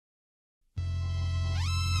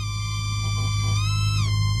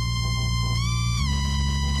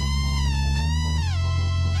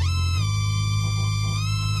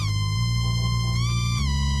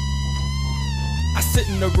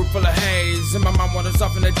in a room full of haze, and my mind wanders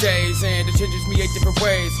off in a daze, and it changes me 8 different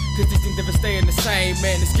ways, cause these things never staying the same,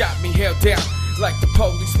 man. It's got me held down like the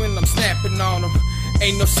police when I'm snapping on them.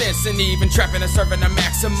 Ain't no sense in even trapping and serving a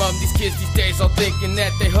maximum. These kids these days all thinking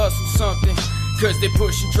that they hustle something, cause they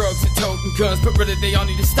pushing drugs and toting guns, but really they all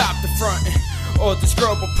need to stop the frontin'. Or the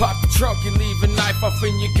scrub will pop the trunk and leave a knife off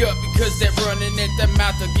in your gut, because that running at that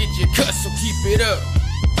mouth will get you cut, so keep it up.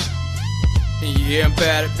 And yeah, I'm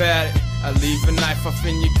bad about it. I leave a knife off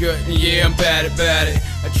in your gut, and yeah, I'm bad about it.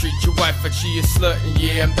 I treat your wife like she a slut, and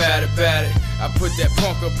yeah, I'm bad about it. I put that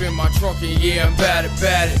punk up in my trunk, and yeah, I'm bad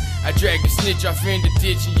about it. I drag a snitch off in the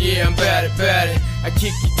ditch, and yeah, I'm bad about it. I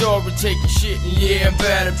kick your door and take your shit, and yeah, I'm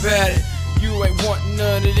bad about it. You ain't wanting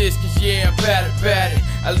none of this, cause yeah, I'm bad about it.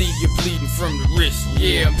 I leave you bleeding from the wrist,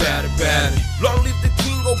 yeah, I'm bad about it. Long live the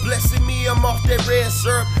king, oh blessing me, I'm off that red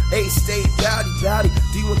syrup. Hey, stay bowdy,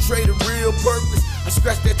 D1 trade a real purpose. I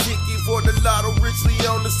scratch that ticket for the lotto richly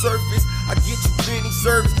on the surface. I get you plenty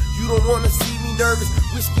service, you don't wanna see me nervous.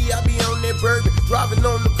 Whiskey, I be on that bourbon, driving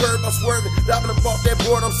on the curb, I'm swerving. Diving up off that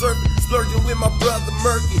board, I'm surfing, splurging with my brother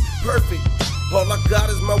Murky. Perfect. All I got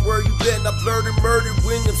is my word, you bet not blurted, murdered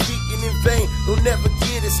when I'm speaking in vain. Don't never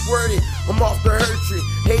get it squirted, I'm off the hurt trick.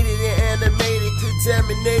 Hated and animated,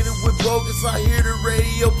 contaminated with bogus. I hear the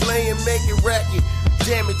radio playing, make it racket.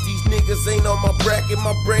 Damn it, these niggas ain't on my bracket.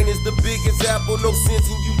 My brain is the biggest apple, no sense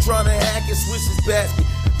in you trying to hack it. Switch this basket,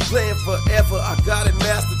 playing forever. I got it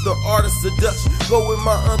mastered, the art of seduction. Go with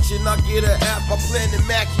my unction, I get an app, my plan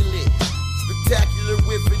immaculate. Spectacular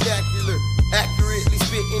with vernacular, accurately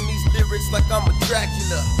spitting these lyrics like I'm a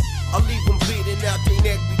Dracula. I leave them bleeding out their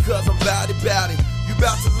neck because I'm bout it. You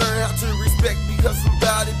bout to learn how to respect because I'm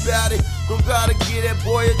bout it. Don't gotta get that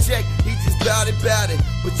boy a check, he just bout it.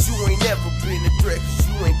 But you ain't never been a threat cause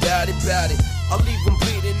you ain't bout it. I leave them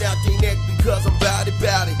bleeding out their neck because I'm bout it.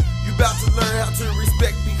 You bout to learn how to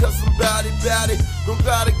respect because I'm bout it. Don't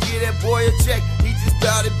gotta get that boy a check, he just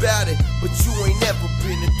bout it. But you ain't never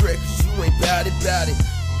been a threat cause you ain't bout it.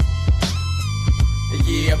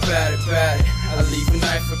 Yeah, I'm bad about it. I leave a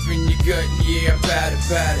knife up in your gut, and yeah, I'm bad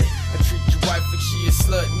about it. I treat your wife like she a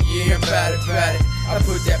slut, and yeah, I'm bad about it. I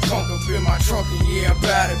put that punk up in my trunk, and yeah, I'm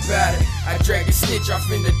bad about it. I drag a snitch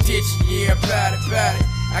off in the ditch, and yeah, I'm bad about it.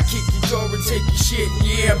 I kick your door and take your shit, and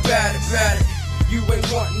yeah, I'm bad about it. You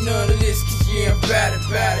ain't wanting none of this, cause yeah, I'm bad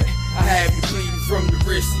about it. I have you bleeding from the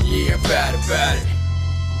wrist, and yeah, I'm bad about it.